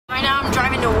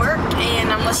driving to work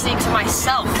and I'm listening to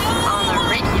myself on the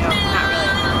radio. Not really.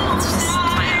 It's just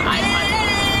my iPod.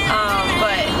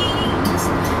 But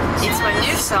it's my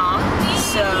new song,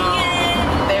 so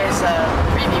there's a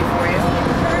preview for you.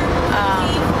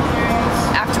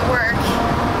 After work,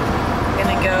 I'm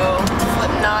gonna go to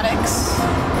Flipnotics.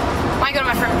 Might go to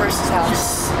my friend Bruce's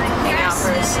house, hang out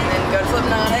first, and then go to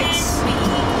Flipnotics.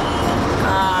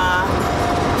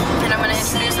 And I'm gonna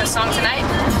introduce the song tonight.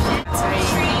 It's gonna be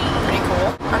pretty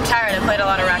cool. I'm tired. I played a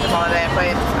lot of racquetball today. I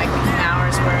played like an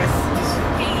hour's worth,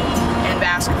 and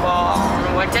basketball.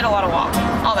 I did a lot of walking,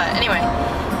 all that. Anyway,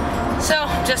 so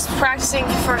just practicing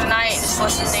for tonight, just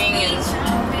listening, and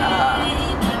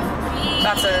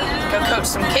about to go coach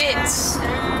some kids,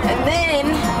 and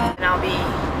then I'll be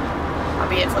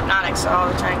at Flipnotics, so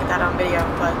I'll try and get that on video.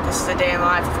 But this is the day in the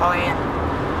life of Hollyan.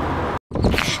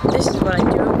 This is what I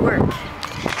do at work.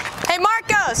 Hey,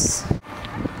 Marcos!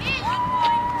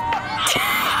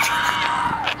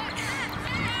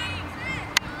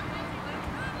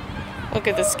 Look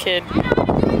at this kid.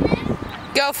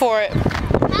 Go for it.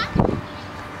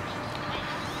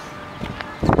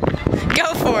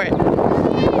 Go for it.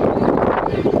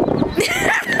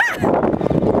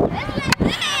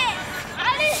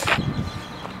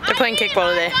 They're playing kickball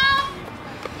today.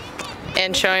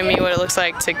 And showing me what it looks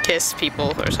like to kiss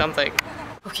people or something.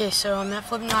 Okay, so I'm at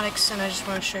Flipnotics and I just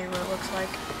want to show you what it looks like.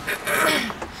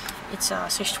 It's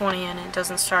 6:20 and it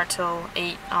doesn't start till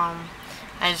 8.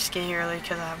 I just get here early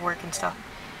because I have work and stuff.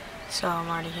 So I'm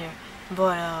already here.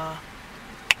 But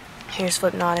here's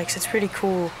Flipnotics. It's pretty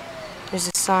cool. There's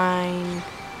a sign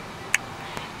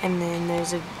and then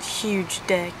there's a huge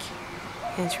deck.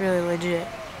 And it's really legit.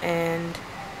 And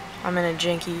I'm in a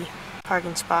janky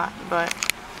parking spot, but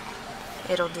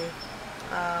it'll do.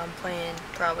 I'm playing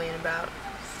probably in about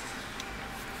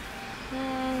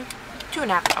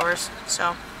 2.5 hours,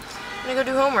 so I'm gonna go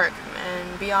do homework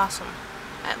and be awesome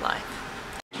at life.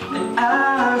 And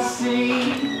I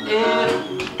see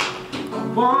it, I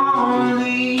won't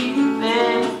leave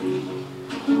it.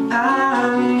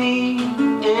 I